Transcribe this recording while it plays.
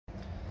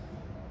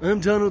I'm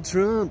Donald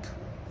Trump.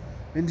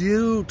 And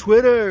you,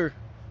 Twitter,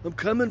 I'm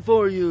coming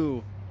for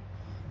you.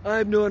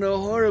 I'm doing a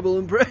horrible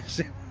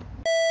impression.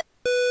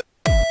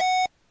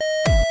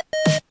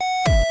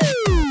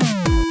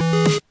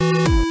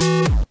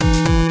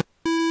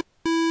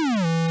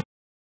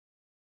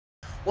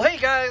 Well, hey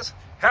guys,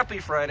 happy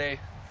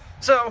Friday.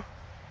 So,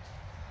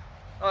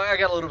 I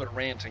got a little bit of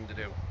ranting to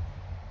do.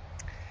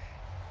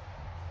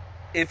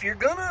 If you're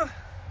gonna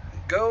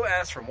go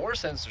ask for more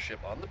censorship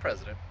on the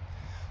president,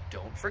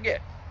 don't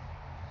forget,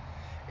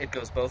 it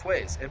goes both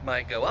ways. It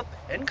might go up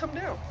and come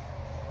down.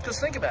 Because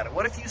think about it.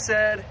 What if you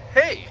said,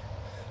 hey,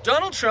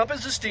 Donald Trump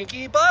is a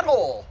stinky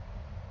butthole?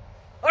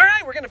 All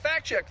right, we're going to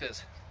fact check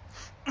this.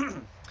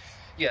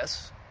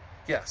 Yes,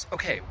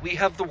 okay, we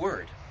have the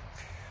word.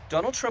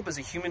 Donald Trump is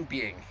a human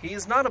being. He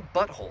is not a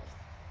butthole.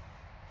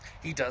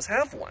 He does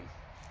have one.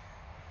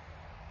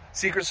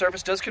 Secret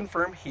Service does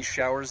confirm he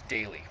showers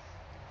daily.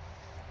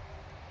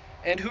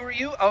 And who are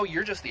you? Oh,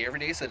 you're just the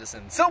everyday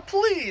citizen. So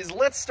please,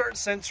 let's start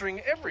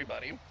censoring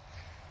everybody.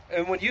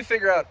 And when you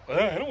figure out,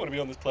 I don't want to be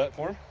on this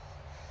platform.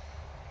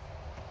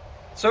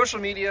 Social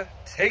media,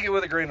 take it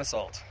with a grain of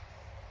salt.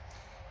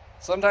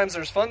 Sometimes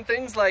there's fun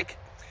things like,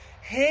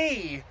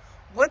 hey,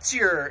 what's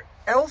your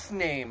elf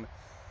name,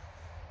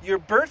 your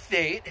birth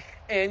date,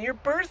 and your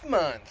birth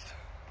month?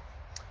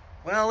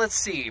 Well, let's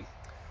see.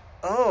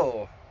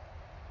 Oh,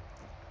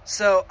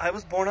 so I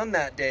was born on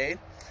that day,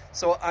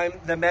 so I'm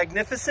the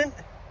magnificent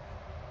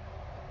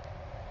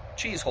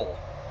cheese hole.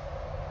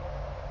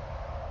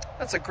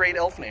 That's a great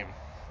elf name.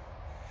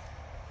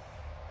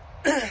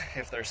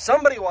 If there's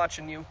somebody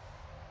watching you,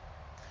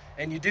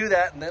 and you do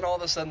that, and then all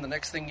of a sudden the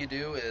next thing you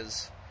do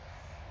is,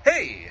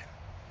 hey,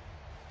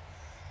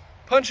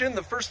 punch in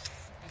the first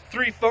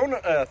three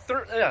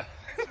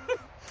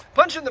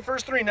punch in the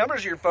first three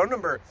numbers of your phone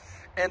number,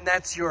 and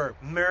that's your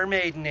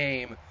mermaid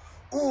name.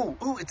 Ooh,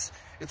 it's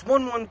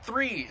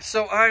 113.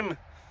 So I'm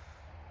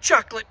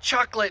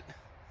chocolate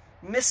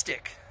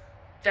mystic.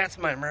 That's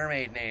my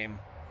mermaid name.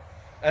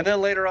 And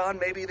then later on,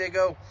 maybe they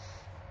go,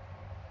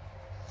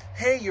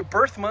 hey, your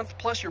birth month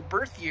plus your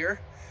birth year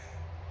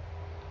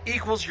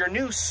equals your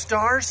new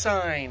star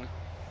sign.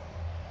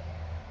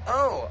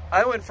 Oh,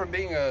 I went from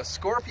being a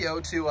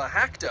Scorpio to a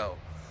hackdo.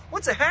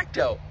 What's a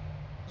hackdo?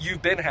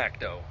 You've been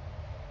hackdo,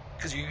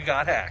 because you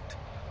got hacked.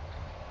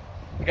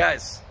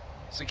 Guys,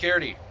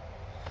 security.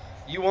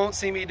 You won't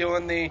see me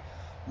doing the,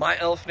 my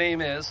elf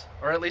name is,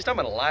 or at least I'm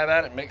going to lie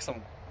about it and make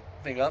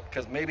something up,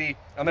 because maybe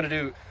I'm going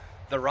to do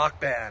the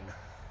rock band.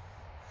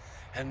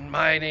 And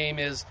my name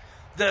is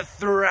the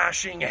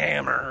Thrashing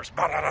Hammers.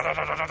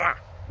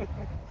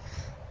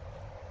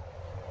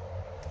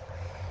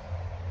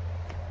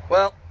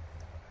 Well,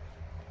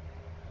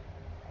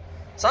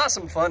 saw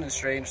some fun and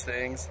strange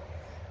things,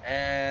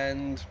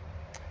 and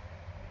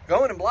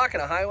going and blocking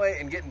a highway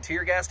and getting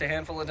tear gassed a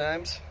handful of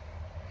times.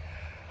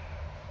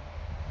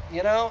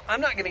 You know,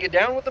 I'm not going to get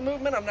down with the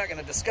movement. I'm not going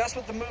to discuss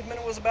what the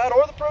movement was about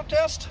or the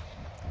protest.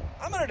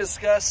 I'm going to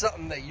discuss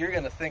something that you're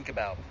going to think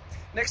about.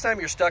 Next time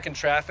you're stuck in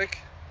traffic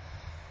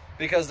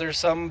because there's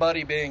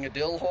somebody being a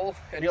dill hole,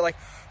 and you're like,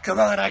 come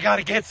on, I got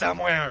to get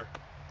somewhere.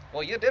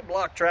 Well, you did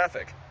block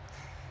traffic.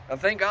 And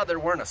thank God there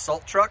weren't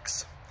assault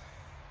trucks.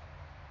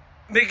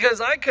 Because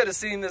I could have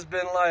seen this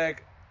been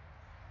like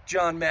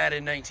John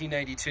Madden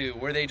 1992,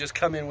 where they just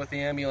come in with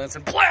the ambulance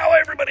and plow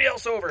everybody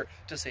else over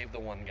to save the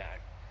one guy.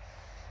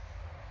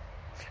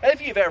 And if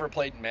you've ever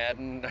played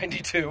Madden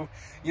 92,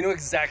 you know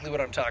exactly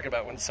what I'm talking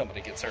about when somebody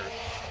gets hurt.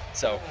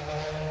 So,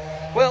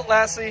 well,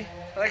 lastly,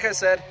 like I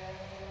said,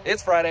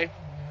 it's Friday.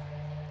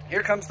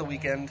 Here comes the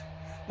weekend.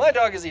 My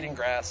dog is eating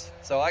grass,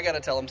 so I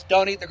gotta tell him,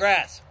 don't eat the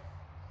grass.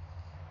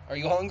 Are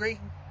you hungry?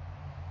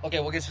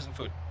 Okay, we'll get you some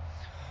food.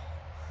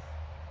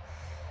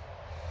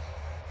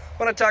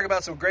 I want to talk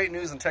about some great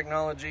news in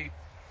technology.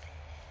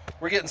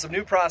 We're getting some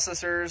new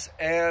processors,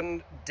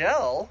 and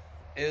Dell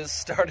is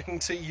starting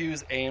to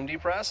use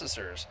AMD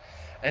processors.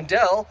 And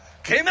Dell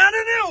came out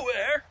of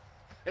nowhere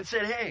and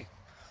said, hey,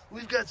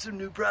 we've got some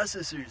new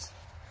processors.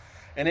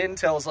 And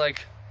Intel's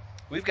like,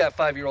 we've got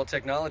 5-year-old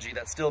technology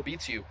that still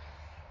beats you,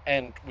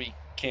 and we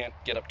can't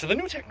get up to the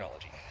new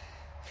technology.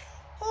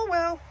 Oh,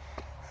 well,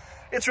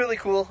 it's really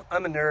cool.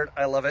 I'm a nerd.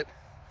 I love it.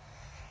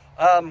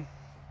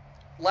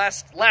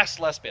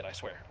 Last bit, I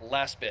swear.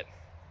 Last bit.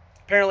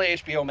 Apparently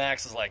HBO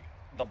Max is like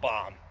the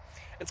bomb.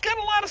 It's got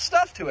a lot of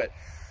stuff to it.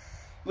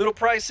 Little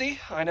pricey,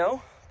 I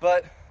know,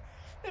 but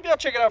maybe I'll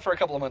check it out for a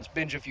couple of months,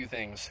 binge a few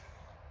things.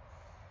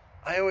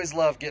 I always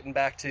love getting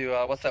back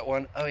to, what's that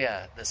one? Oh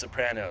yeah, The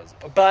Sopranos.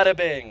 Bada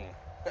bing.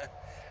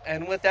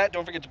 And with that,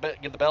 don't forget to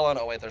get the bell on.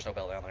 Oh wait, there's no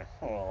bell down there.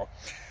 Oh.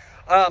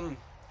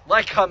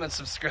 Like, comment,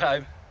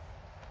 subscribe.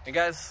 And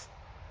guys,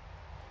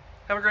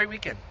 have a great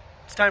weekend.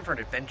 It's time for an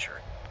adventure.